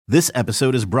This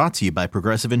episode is brought to you by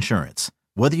Progressive Insurance.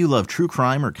 Whether you love true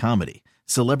crime or comedy,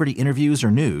 celebrity interviews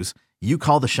or news, you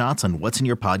call the shots on what's in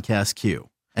your podcast queue.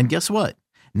 And guess what?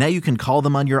 Now you can call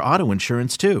them on your auto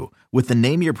insurance too with the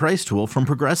Name Your Price tool from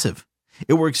Progressive.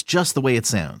 It works just the way it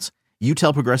sounds. You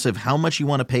tell Progressive how much you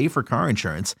want to pay for car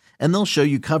insurance, and they'll show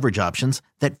you coverage options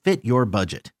that fit your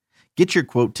budget. Get your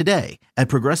quote today at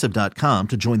Progressive.com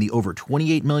to join the over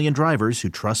 28 million drivers who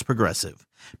trust Progressive.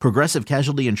 Progressive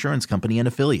Casualty Insurance Company and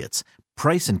Affiliates.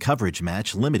 Price and coverage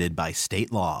match limited by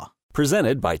state law.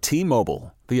 Presented by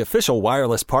T-Mobile, the official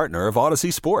wireless partner of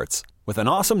Odyssey Sports. With an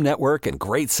awesome network and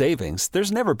great savings,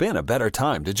 there's never been a better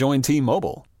time to join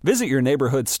T-Mobile. Visit your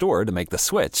neighborhood store to make the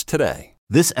switch today.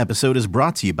 This episode is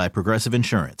brought to you by Progressive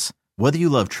Insurance. Whether you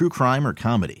love true crime or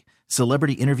comedy,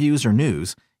 celebrity interviews or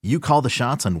news, you call the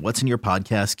shots on what's in your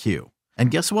podcast queue.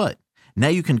 And guess what? Now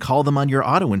you can call them on your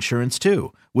auto insurance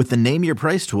too with the Name Your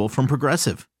Price tool from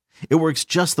Progressive. It works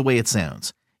just the way it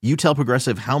sounds. You tell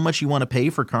Progressive how much you want to pay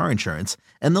for car insurance,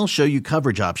 and they'll show you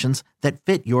coverage options that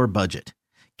fit your budget.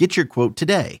 Get your quote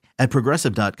today at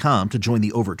Progressive.com to join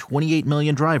the over 28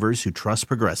 million drivers who trust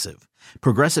Progressive.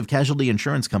 Progressive Casualty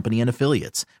Insurance Company and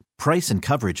Affiliates. Price and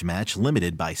coverage match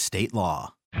limited by state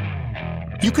law.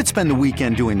 You could spend the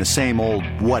weekend doing the same old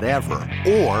whatever,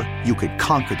 or you could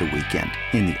conquer the weekend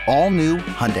in the all-new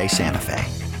Hyundai Santa Fe.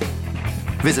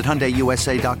 Visit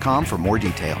HyundaiUSA.com for more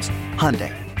details.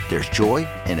 Hyundai, there's joy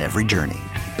in every journey.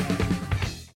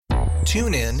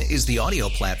 TuneIn is the audio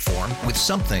platform with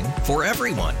something for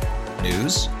everyone.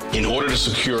 News. In order to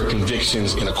secure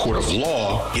convictions in a court of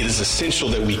law, it is essential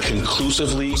that we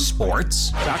conclusively. Sports.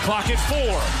 Got clock at 4.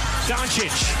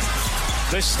 Doncic.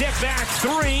 The step back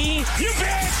 3. You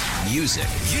bet. Music.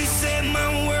 You set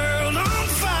my world on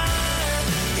fire.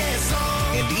 Yes,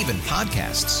 and even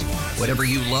podcasts. Whatever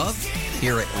you love,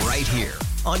 hear it right here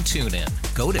on TuneIn.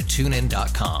 Go to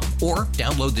TuneIn.com or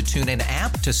download the TuneIn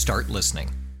app to start listening.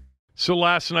 So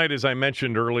last night, as I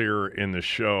mentioned earlier in the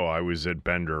show, I was at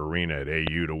Bender Arena at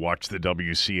AU to watch the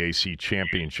WCAC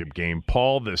championship game.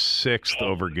 Paul VI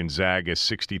over Gonzaga,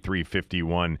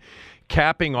 63-51,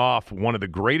 capping off one of the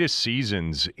greatest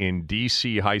seasons in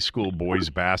DC high school boys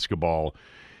basketball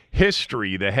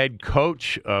history. The head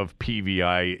coach of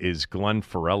PVI is Glenn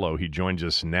Farello. He joins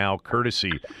us now,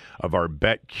 courtesy of our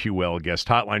BetQL guest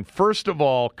hotline. First of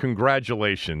all,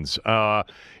 congratulations.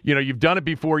 You've done it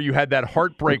before. You had that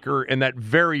heartbreaker and that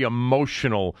very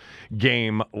emotional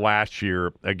game last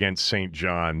year against St.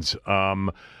 John's.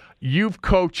 You've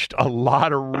coached a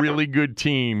lot of really good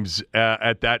teams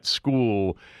at that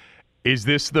school. Is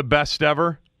this the best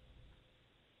ever?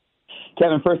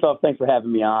 Kevin, first off, thanks for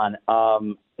having me on.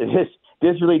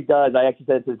 This really does. I actually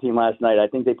said it to the team last night. I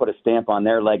think they put a stamp on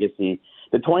their legacy.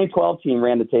 The 2012 team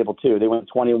ran the table too. They went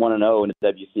 21-0 in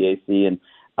the WCAC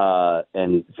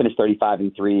and finished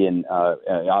 35-3, and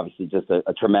obviously just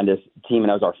a tremendous team. And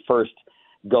that was our first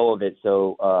go of it.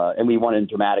 So and we won in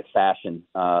dramatic fashion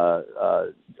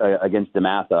against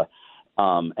DeMatha.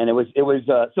 And it was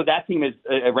so that team it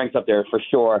ranks up there for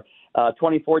sure.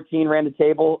 2014 ran the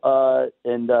table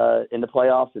in the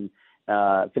playoffs and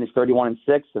finished 31-6,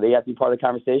 so they have to be part of the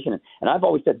conversation. And I've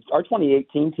always said our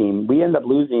 2018 team, we ended up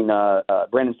losing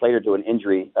Brandon Slater to an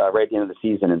injury right at the end of the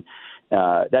season, and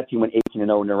that team went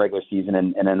 18-0 in the regular season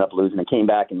and ended up losing. It came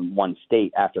back and won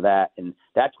state after that, and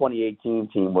that 2018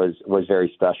 team was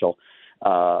very special.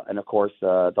 And of course,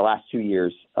 the last 2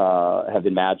 years have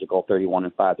been magical: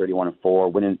 31-5,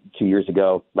 31-4, winning 2 years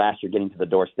ago. Last year, getting to the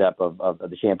doorstep of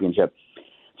the championship.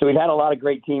 So we've had a lot of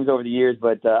great teams over the years,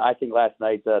 but I think last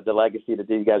night the legacy that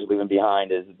these guys are leaving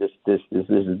behind is this is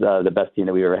the best team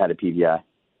that we've ever had at PVI.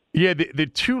 Yeah, the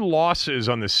two losses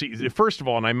on the season. First of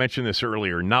all, and I mentioned this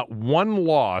earlier, not one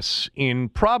loss in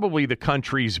probably the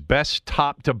country's best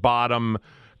top to bottom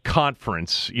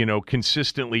conference,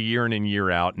 consistently year in and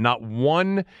year out. Not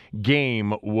one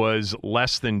game was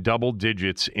less than double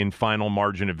digits in final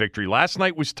margin of victory. Last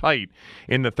night was tight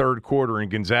in the third quarter,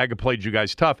 and Gonzaga played you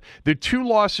guys tough. The two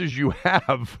losses you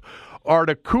have are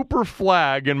to Cooper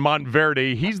Flagg in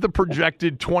Montverde. He's the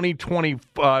projected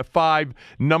 2025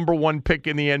 number one pick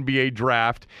in the NBA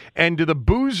draft. And to the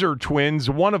Boozer twins,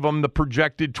 one of them the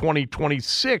projected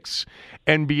 2026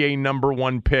 NBA number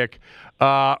one pick.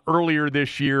 Earlier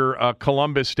this year,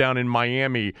 Columbus down in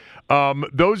Miami.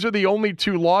 Those are the only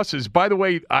two losses. By the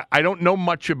way, I don't know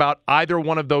much about either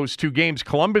one of those two games.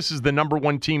 Columbus is the number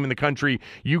one team in the country.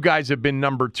 You guys have been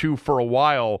number two for a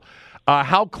while.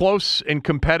 How close and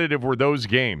competitive were those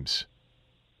games?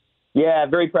 Yeah,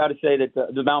 very proud to say that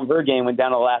the Mount Verde game went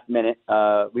down to the last minute.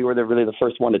 We were really the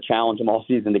first one to challenge them all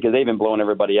season because they've been blowing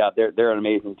everybody out. They're an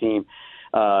amazing team.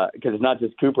 because it's not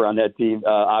just Cooper on that team.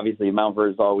 Obviously, Mount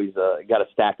Verde's always got a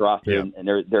stacked roster,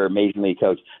 and they're amazingly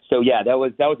coached. So yeah, that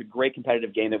was a great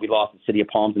competitive game that we lost at City of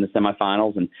Palms in the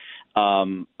semifinals, and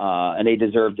they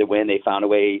deserved to win. They found a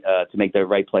way to make the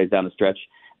right plays down the stretch.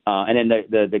 And then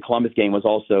the Columbus game was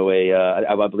also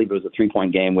I believe it was a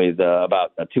 3-point game with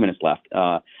about 2 minutes left.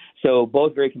 So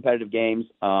both very competitive games.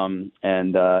 And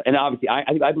obviously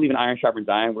I believe in iron sharpens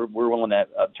iron. We're willing to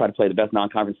try to play the best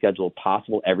non-conference schedule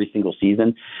possible every single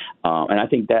season. And I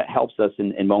think that helps us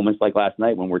in moments like last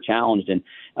night when we're challenged and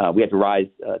we have to rise,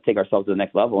 take ourselves to the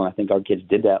next level. And I think our kids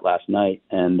did that last night.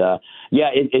 And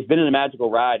it's been a magical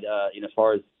ride, as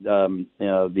far as,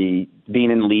 the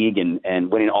being in the league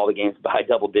and winning all the games by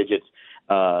double digits.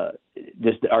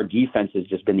 Just our defense has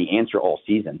just been the answer all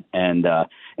season, and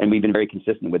we've been very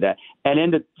consistent with that. And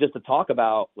then to talk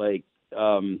about we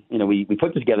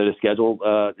put together the schedule,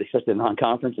 especially in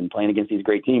non-conference and playing against these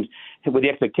great teams, with the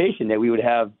expectation that we would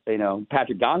have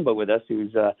Patrick Gongbo with us,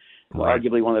 who's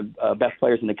arguably one of the best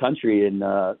players in the country, and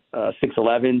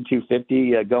 6'11",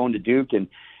 250, going to Duke, and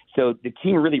so the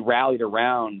team really rallied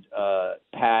around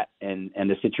Pat and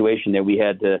the situation that we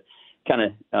had to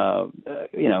kind of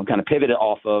pivot it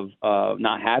off of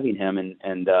not having him,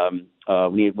 and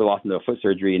we lost him to a foot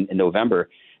surgery in November,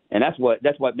 and that's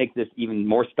what makes this even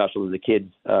more special. Is the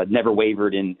kids never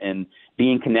wavered in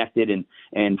being connected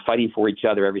and fighting for each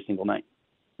other every single night.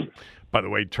 By the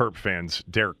way, Terp fans,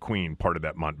 Derek Queen, part of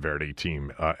that Montverde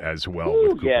team as well. Ooh,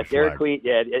 with Cooper yeah, Derek Flag. Queen.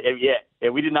 Yeah.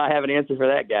 We did not have an answer for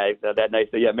that guy that night.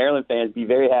 So yeah, Maryland fans, be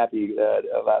very happy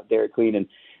about Derek Queen,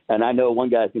 and I know one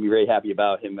guy's gonna be very happy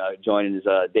about him joining is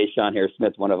Deshaun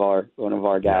Harris-Smith, one of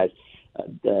our guys.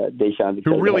 Deshaun,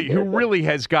 who really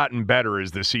has gotten better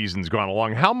as the season's gone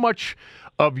along. How much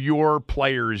of your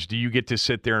players do you get to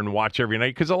sit there and watch every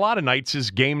night? Because a lot of nights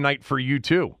is game night for you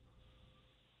too.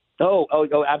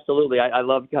 Oh, absolutely. I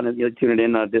love kind of tuning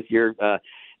in this year,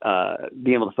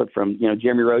 being able to flip from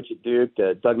Jeremy Roach at Duke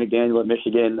to Doug McDaniel at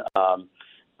Michigan.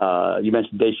 You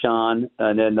mentioned Deshaun,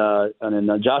 and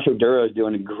then Josh Oduro is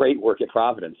doing great work at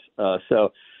Providence.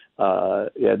 Those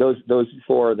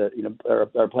four that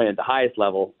are playing at the highest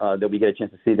level that we get a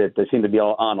chance to see, that they seem to be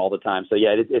on all the time. So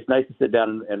yeah, it's nice to sit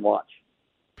down and watch.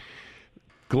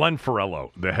 Glenn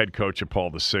Farello, the head coach of Paul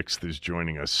VI, is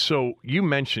joining us. So you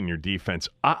mentioned your defense.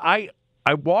 I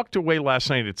walked away last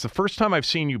night. It's the first time I've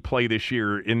seen you play this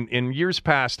year. In years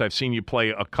past, I've seen you play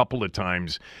a couple of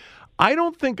times. I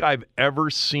don't think I've ever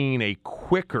seen a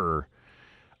quicker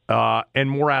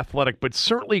and more athletic, but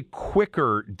certainly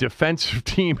quicker defensive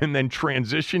team and then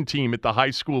transition team at the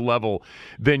high school level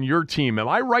than your team. Am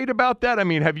I right about that? I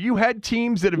mean, have you had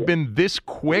teams that have been this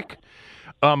quick,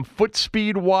 foot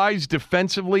speed-wise,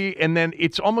 defensively, and then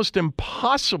it's almost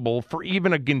impossible for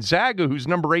even a Gonzaga, who's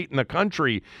number 8 in the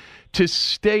country, to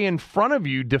stay in front of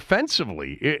you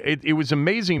defensively? It was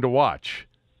amazing to watch.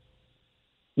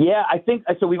 Yeah, I think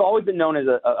so. We've always been known as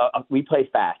we play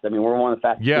fast. I mean, we're one of the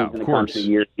fastest teams in the country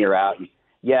year out.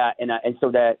 Yeah, and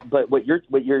so that. But what you're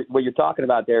talking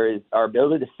about there is our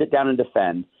ability to sit down and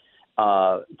defend,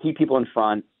 keep people in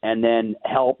front, and then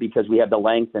help because we have the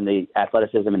length and the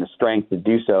athleticism and the strength to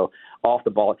do so off the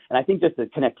ball. And I think just the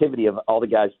connectivity of all the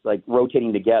guys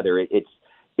rotating together, it's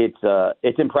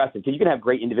impressive because you can have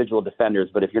great individual defenders,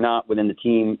 but if you're not within the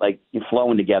team, you're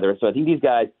flowing together. So I think these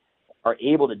guys are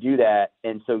able to do that,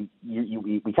 and so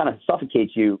we kind of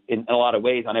suffocate you in a lot of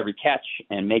ways on every catch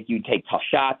and make you take tough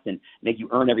shots and make you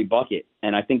earn every bucket.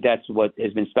 And I think that's what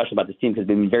has been special about this team because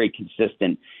they've been very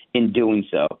consistent in doing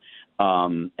so.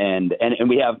 And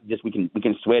we have just we can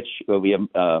switch. We have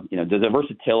the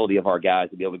versatility of our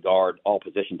guys to be able to guard all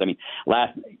positions. I mean,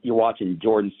 you're watching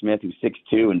Jordan Smith, who's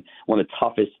 6'2" and one of the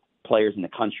toughest players in the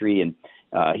country, and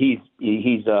he's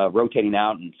rotating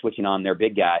out and switching on their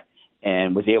big guy,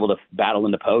 and was able to battle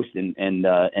in the post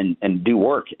and do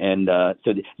work. And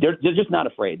so they're just not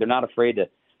afraid. They're not afraid to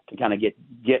kind of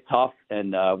get tough.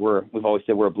 And we've always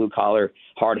said we're a blue collar,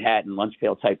 hard hat and lunch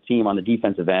pail type team on the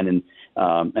defensive end. And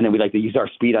then we like to use our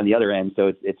speed on the other end.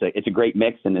 So it's a great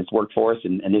mix, and it's worked for us.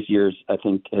 And this year's, I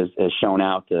think, has shown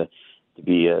out to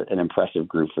be an impressive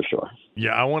group for sure.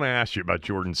 Yeah, I want to ask you about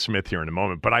Jordan Smith here in a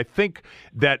moment, but I think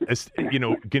that,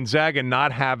 Gonzaga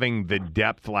not having the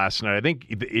depth last night, I think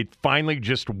it finally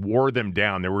just wore them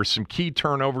down. There were some key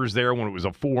turnovers there when it was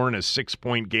a 4 and a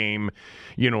 6-point game,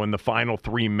 in the final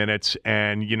 3 minutes,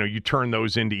 and, you turn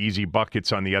those into easy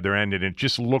buckets on the other end, and it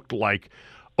just looked like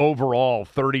overall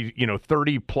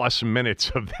 30-plus minutes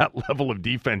of that level of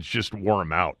defense just wore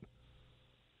them out.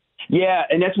 Yeah,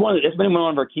 and that's been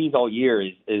one of our keys all year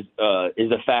is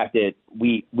the fact that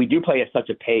we do play at such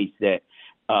a pace that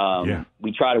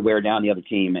we try to wear down the other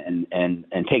team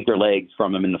and take their legs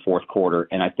from them in the fourth quarter.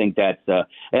 And I think that's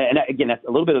and again, that's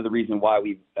a little bit of the reason why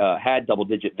we've had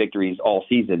double-digit victories all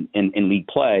season in league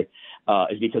play,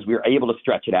 is because we were able to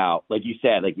stretch it out. Like you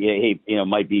said, like, hey,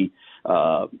 might be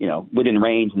within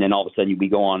range, and then all of a sudden we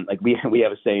go on. Like we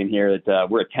have a saying here that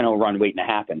we're a 10-0 run waiting to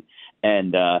happen,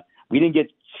 and we didn't get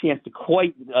a chance to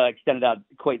quite extend it out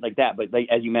quite like that. But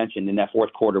as you mentioned, in that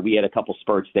fourth quarter, we had a couple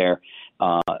spurts there. We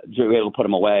were able to put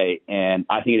them away, and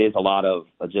I think it is a lot of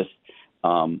just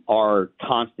our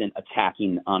constant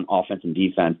attacking on offense and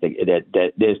defense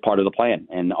that is part of the plan.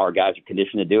 And our guys are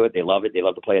conditioned to do it. They love it. They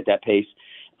love to play at that pace.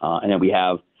 And then we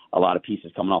have a lot of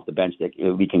pieces coming off the bench that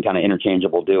we can kind of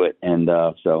interchangeable do it. And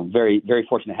so very, very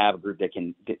fortunate to have a group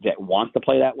that wants to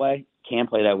play that way, can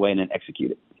play that way, and then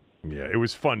execute it. Yeah, it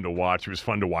was fun to watch. It was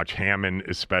fun to watch Hammond,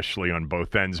 especially on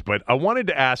both ends. But I wanted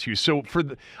to ask you, so for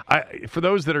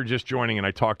those that are just joining, and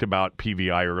I talked about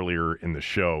PVI earlier in the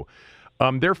show,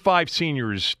 they're 5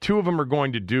 seniors. 2 of them are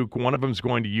going to Duke. 1 of them's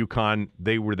going to UConn.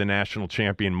 They were the national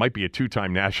champion, might be a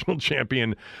 2-time national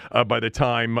champion by the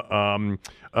time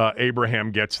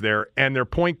Abraham gets there. And their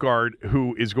point guard,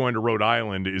 who is going to Rhode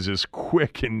Island, is as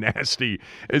quick and nasty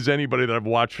as anybody that I've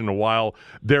watched in a while.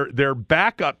 Their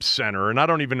backup center, and I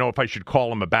don't even know if I should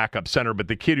call him a backup center, but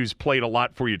the kid who's played a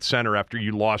lot for you at center after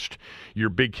you lost your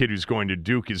big kid who's going to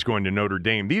Duke is going to Notre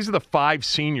Dame. These are the 5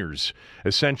 seniors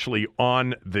essentially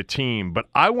on the team. But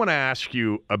I want to ask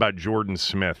you about Jordan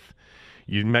Smith.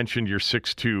 You mentioned your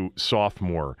 6'2"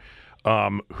 sophomore,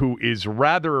 who is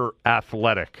rather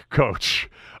athletic, Coach.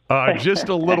 Just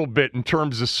a little bit in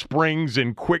terms of springs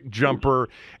and quick jumper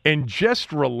and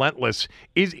just relentless.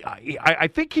 I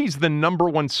think he's the number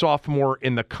 1 sophomore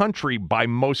in the country by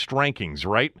most rankings,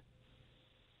 right?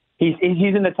 He's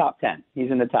in the top 10.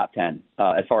 He's in the top 10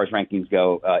 as far as rankings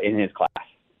go in his class.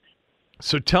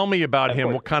 So tell me about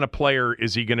him. What kind of player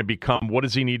is he going to become? What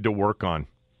does he need to work on?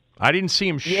 I didn't see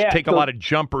him take a lot of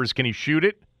jumpers. Can he shoot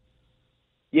it?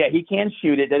 Yeah, he can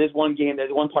shoot it. That is one game.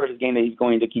 There's one part of his game that he's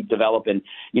going to keep developing.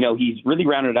 He's really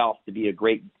rounded off to be a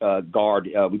great guard.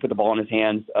 We put the ball in his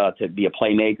hands to be a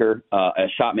playmaker, a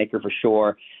shot maker for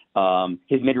sure.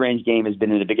 His mid-range game has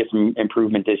been the biggest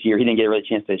improvement this year. He didn't get a really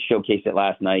chance to showcase it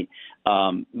last night,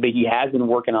 but he has been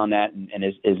working on that and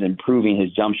is improving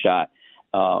his jump shot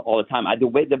all the time.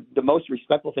 The most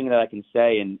respectful thing that I can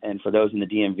say, and for those in the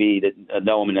DMV that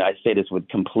know him, and I say this with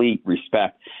complete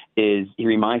respect, is he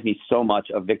reminds me so much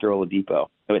of Victor Oladipo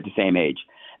at the same age.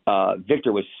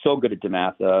 Victor was so good at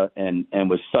DeMatha and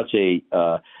was such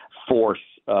a force,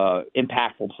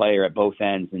 impactful player at both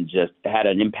ends and just had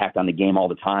an impact on the game all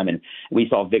the time. And we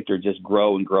saw Victor just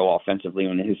grow and grow offensively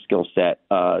in his skill set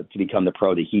to become the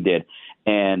pro that he did.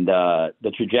 And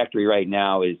the trajectory right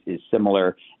now is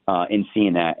similar in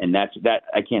seeing that. And that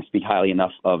I can't speak highly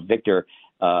enough of Victor.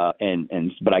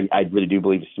 But I really do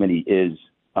believe Smitty is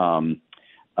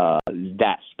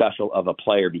that special of a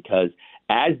player because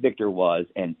as Victor was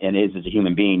and is as a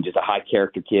human being, just a high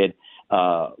character kid,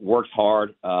 works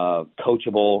hard,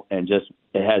 coachable, and just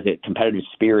it has a competitive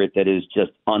spirit that is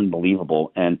just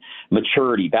unbelievable, and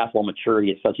basketball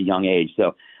maturity at such a young age.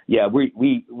 So yeah,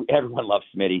 we everyone loves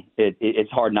Smitty.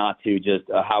 It's hard not to, just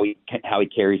how he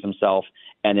carries himself,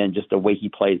 and then just the way he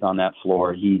plays on that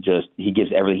floor. He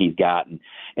gives everything he's got, and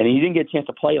he didn't get a chance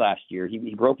to play last year.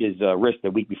 He broke his wrist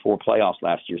the week before playoffs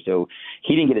last year, so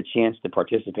he didn't get a chance to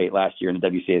participate last year in the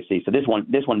WCSC. So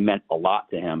this one meant a lot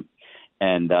to him.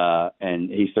 And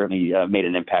he certainly made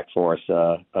an impact for us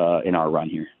in our run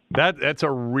here. That's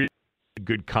a really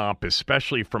good comp,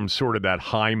 especially from sort of that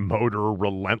high motor,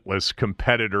 relentless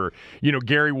competitor.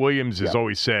 Gary Williams has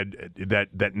always said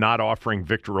that not offering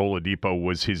Victor Oladipo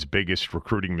was his biggest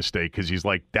recruiting mistake because he's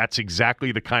like, that's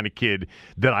exactly the kind of kid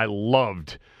that I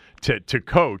loved to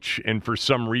coach, and for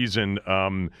some reason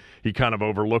he kind of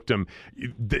overlooked him.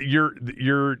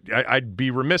 I'd be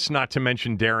remiss not to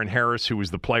mention Darren Harris, who was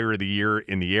the player of the year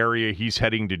in the area. He's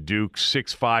heading to Duke,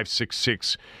 6'5",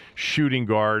 6'6", shooting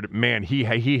guard. Man, he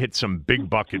hit some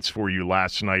big buckets for you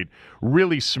last night.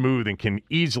 Really smooth and can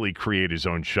easily create his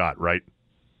own shot, right?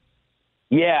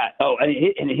 Yeah. Oh,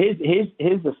 and his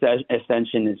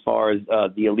ascension as far as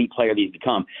the elite player that he's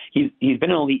become. He's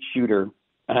been an elite shooter.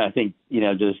 I think,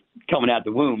 just coming out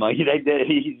the womb, he's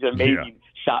an amazing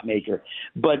shot maker.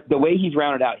 But the way he's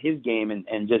rounded out his game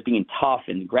and just being tough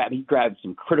and he grabbed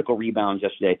some critical rebounds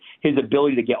yesterday. His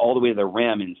ability to get all the way to the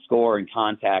rim and score and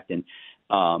contact and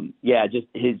just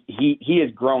he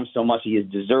has grown so much. He is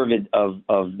deserved of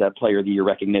that Player of the Year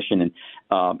recognition, and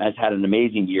has had an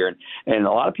amazing year. And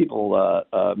a lot of people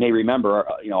may remember,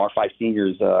 our 5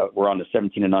 seniors were on the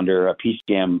 17 and under Peach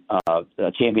Jam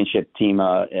championship team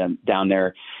down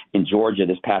there in Georgia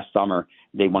this past summer.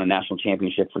 They won a national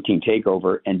championship for Team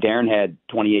Takeover, and Darren had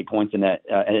 28 points in that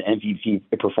MVP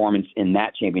performance in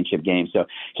that championship game. So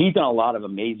he's done a lot of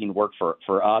amazing work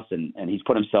for us, and he's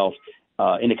put himself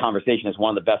in the conversation as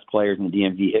one of the best players in the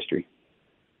DMV history.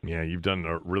 Yeah, you've done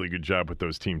a really good job with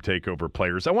those Team Takeover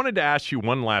players. I wanted to ask you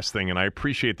one last thing, and I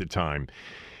appreciate the time.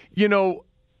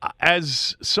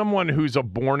 As someone who's a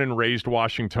born and raised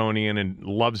Washingtonian and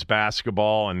loves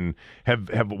basketball and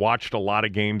have watched a lot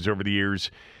of games over the years,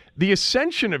 the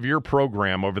ascension of your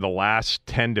program over the last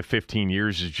 10 to 15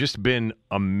 years has just been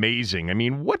amazing. I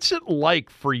mean, what's it like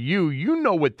for you? You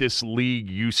know what this league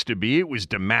used to be. It was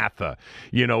DeMatha.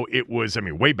 It was,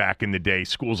 way back in the day,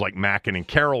 schools like Mackin and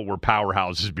Carroll were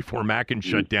powerhouses before Mackin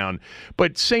shut down.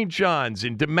 But St. John's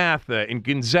and DeMatha and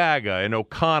Gonzaga and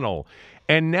O'Connell.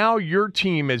 And now your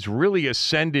team has really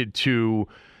ascended to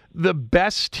the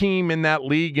best team in that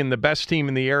league and the best team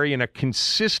in the area and a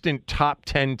consistent top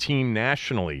 10 team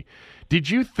nationally. Did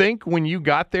you think when you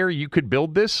got there you could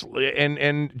build this,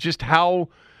 and just how,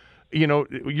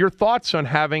 your thoughts on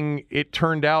having it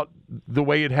turned out the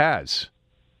way it has?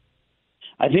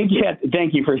 I think,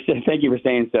 thank you for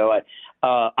saying so.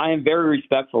 I am very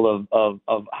respectful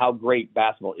of how great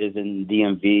basketball is in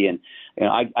DMV, and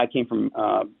I came from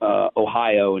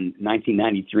Ohio in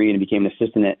 1993 and became an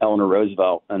assistant at Eleanor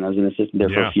Roosevelt, and I was an assistant there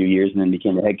for a few years, and then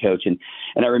became the head coach. And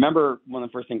I remember one of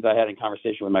the first things I had in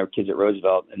conversation with my kids at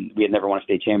Roosevelt, and we had never won a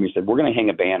state championship. Said, we're going to hang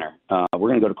a banner. We're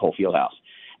going to go to Cole Fieldhouse.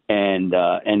 And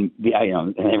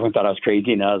everyone thought I was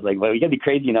crazy, and I was like, well, you got to be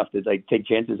crazy enough to take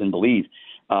chances and believe.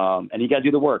 And you got to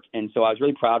do the work. And so I was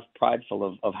really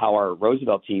prideful of how our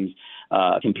Roosevelt teams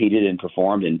competed and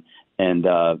performed, and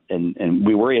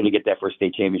we were able to get that first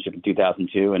state championship in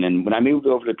 2002. And then when I moved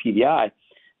over to PVI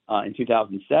in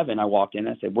 2007, I walked in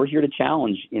and I said, we're here to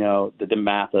challenge, the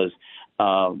DeMathas,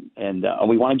 and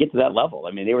we want to get to that level.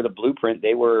 I mean, they were the blueprint.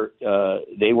 They were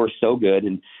so good,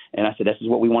 and I said, this is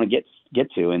what we want to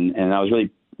get to. And I was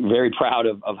really very proud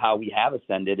of how we have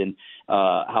ascended, and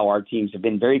how our teams have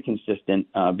been very consistent,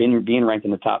 being ranked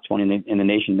in the top 20 in the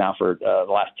nation now for the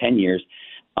last 10 years.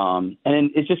 And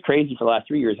then it's just crazy for the last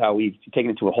 3 years how we've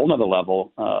taken it to a whole nother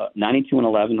level.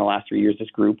 92-11 the last 3 years, this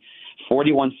group,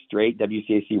 41 straight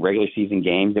WCAC regular season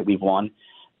games that we've won.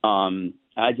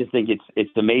 I just think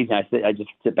it's amazing. I just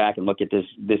sit back and look at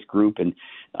this group and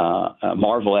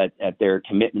marvel at their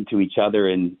commitment to each other.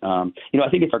 And I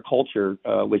think it's our culture,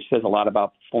 which says a lot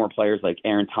about former players like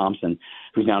Aaron Thompson,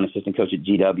 who's now an assistant coach at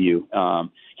GW.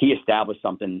 He established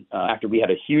something after we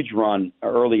had a huge run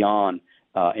early on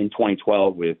in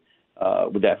 2012 with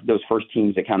those first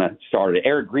teams that kind of started.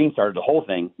 Eric Green started the whole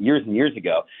thing years and years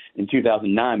ago. In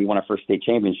 2009, we won our first state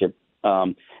championship.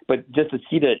 But just to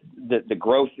see the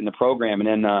growth in the program, and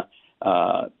then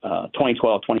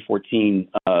 2012, 2014,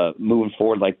 moving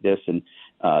forward like this, and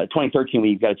 2013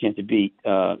 we got a chance to beat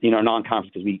our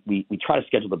non-conference, because we try to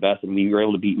schedule the best, and we were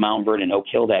able to beat Mount Vernon and Oak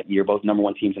Hill that year, both number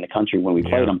one teams in the country when we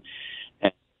played them.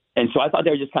 And so I thought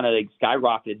they were just kind of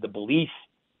skyrocketed the belief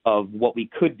of what we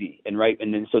could be, and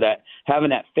then so that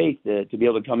having that faith to be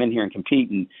able to come in here and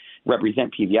compete and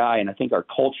represent PVI, and I think our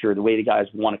culture, the way the guys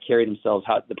want to carry themselves,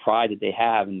 the pride that they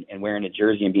have, and wearing a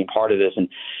jersey and being part of this. And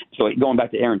so going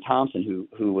back to Aaron Thompson,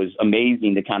 who was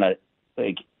amazing to kind of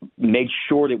make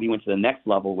sure that we went to the next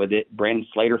level with it. Brandon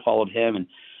Slater followed him, and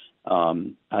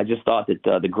I just thought that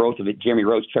the growth of it, Jeremy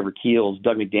Rhodes, Trevor Keels,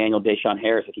 Doug McDaniel, Deshaun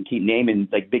Harris, I can keep naming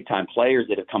big time players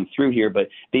that have come through here, but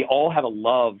they all have a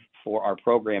love for our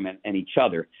program and each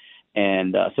other.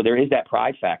 And so there is that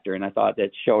pride factor, and I thought that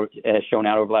has shown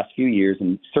out over the last few years,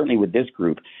 and certainly with this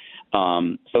group.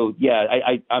 I'm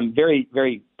very,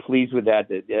 very pleased with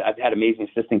that. I've had amazing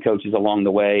assistant coaches along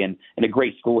the way, and a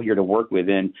great school here to work with,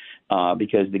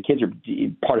 because the kids are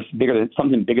part of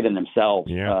something bigger than themselves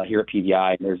here at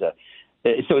PVI. And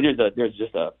there's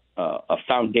just a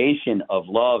foundation of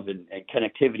love and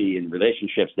connectivity and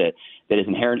relationships that is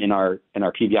inherent in our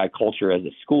PVI culture as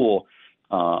a school.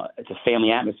 It's a family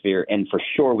atmosphere, and for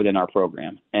sure within our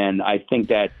program. And I think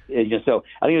that so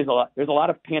I think there's a lot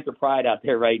of Panther pride out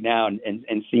there right now, and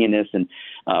seeing this, and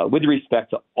with respect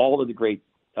to all of the great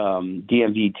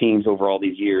DMV teams over all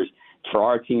these years, for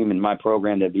our team and my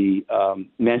program to be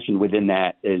mentioned within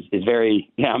that is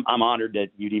very. I'm honored that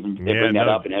you'd even bring that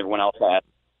up, and everyone else has.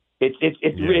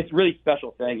 It's really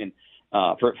special thing, and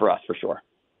for us for sure.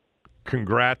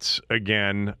 Congrats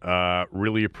again.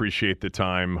 Really appreciate the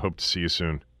time. Hope to see you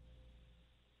soon.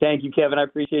 Thank you, Kevin. I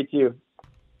appreciate you.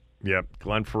 Yep,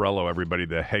 Glenn Farello, everybody,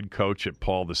 the head coach at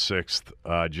Paul VI,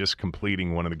 just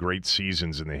completing one of the great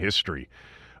seasons in the history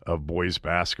of boys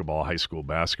basketball, high school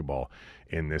basketball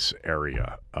in this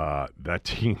area. That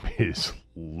team is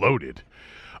loaded.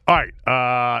 All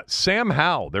right, Sam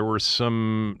Howell, there were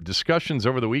some discussions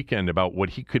over the weekend about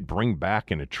what he could bring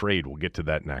back in a trade. We'll get to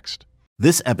that next.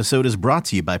 This episode is brought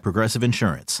to you by Progressive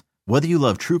Insurance. Whether you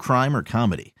love true crime or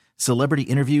comedy, celebrity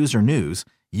interviews or news,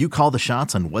 you call the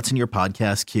shots on what's in your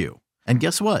podcast queue. And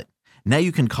guess what? Now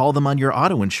you can call them on your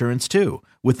auto insurance too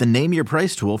with the Name Your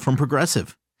Price tool from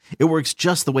Progressive. It works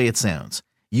just the way it sounds.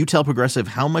 You tell Progressive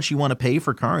how much you want to pay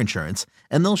for car insurance,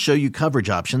 and they'll show you coverage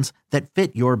options that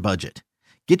fit your budget.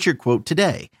 Get your quote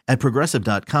today at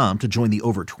Progressive.com to join the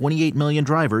over 28 million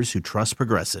drivers who trust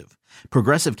Progressive.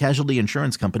 Progressive Casualty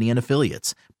Insurance Company and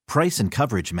Affiliates. Price and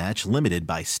coverage match limited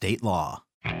by state law.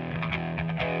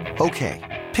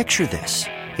 Okay, picture this.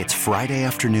 It's Friday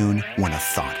afternoon when a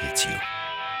thought hits you.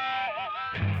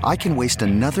 I can waste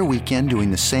another weekend doing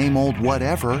the same old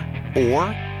whatever, or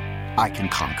I can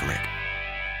conquer it.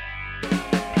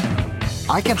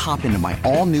 I can hop into my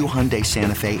all-new Hyundai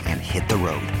Santa Fe and hit the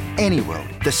road. Any road.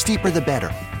 The steeper, the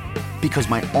better. Because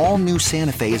my all-new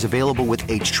Santa Fe is available with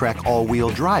H-Track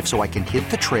all-wheel drive, so I can hit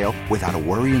the trail without a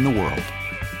worry in the world.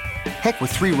 Heck,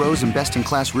 with 3 rows and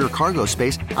best-in-class rear cargo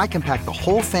space, I can pack the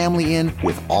whole family in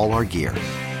with all our gear.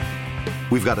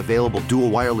 We've got available dual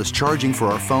wireless charging for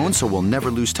our phones, so we'll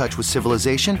never lose touch with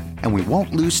civilization, and we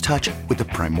won't lose touch with the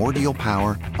primordial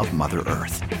power of Mother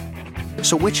Earth.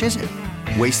 So which is it?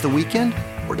 Waste the weekend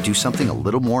or do something a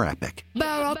little more epic?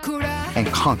 And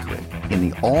conquer it in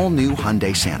the all-new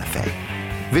Hyundai Santa Fe.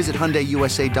 Visit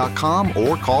HyundaiUSA.com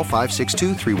or call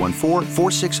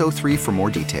 562-314-4603 for more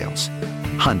details.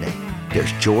 Hyundai,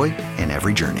 there's joy in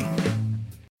every journey.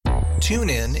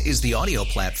 TuneIn is the audio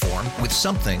platform with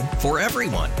something for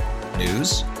everyone.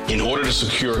 News. In order to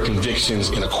secure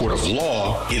convictions in a court of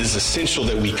law, it is essential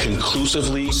that we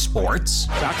conclusively. Sports.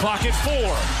 Shot clock at 4.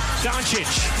 Doncic.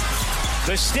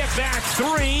 The step back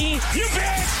 3. You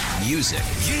bet. Music.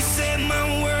 You set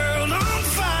my world on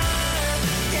fire.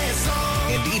 Yes,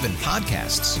 and even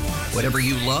podcasts. Whatever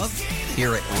you love,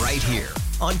 hear it right here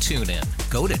on TuneIn.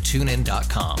 Go to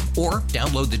TuneIn.com or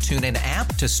download the TuneIn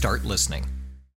app to start listening.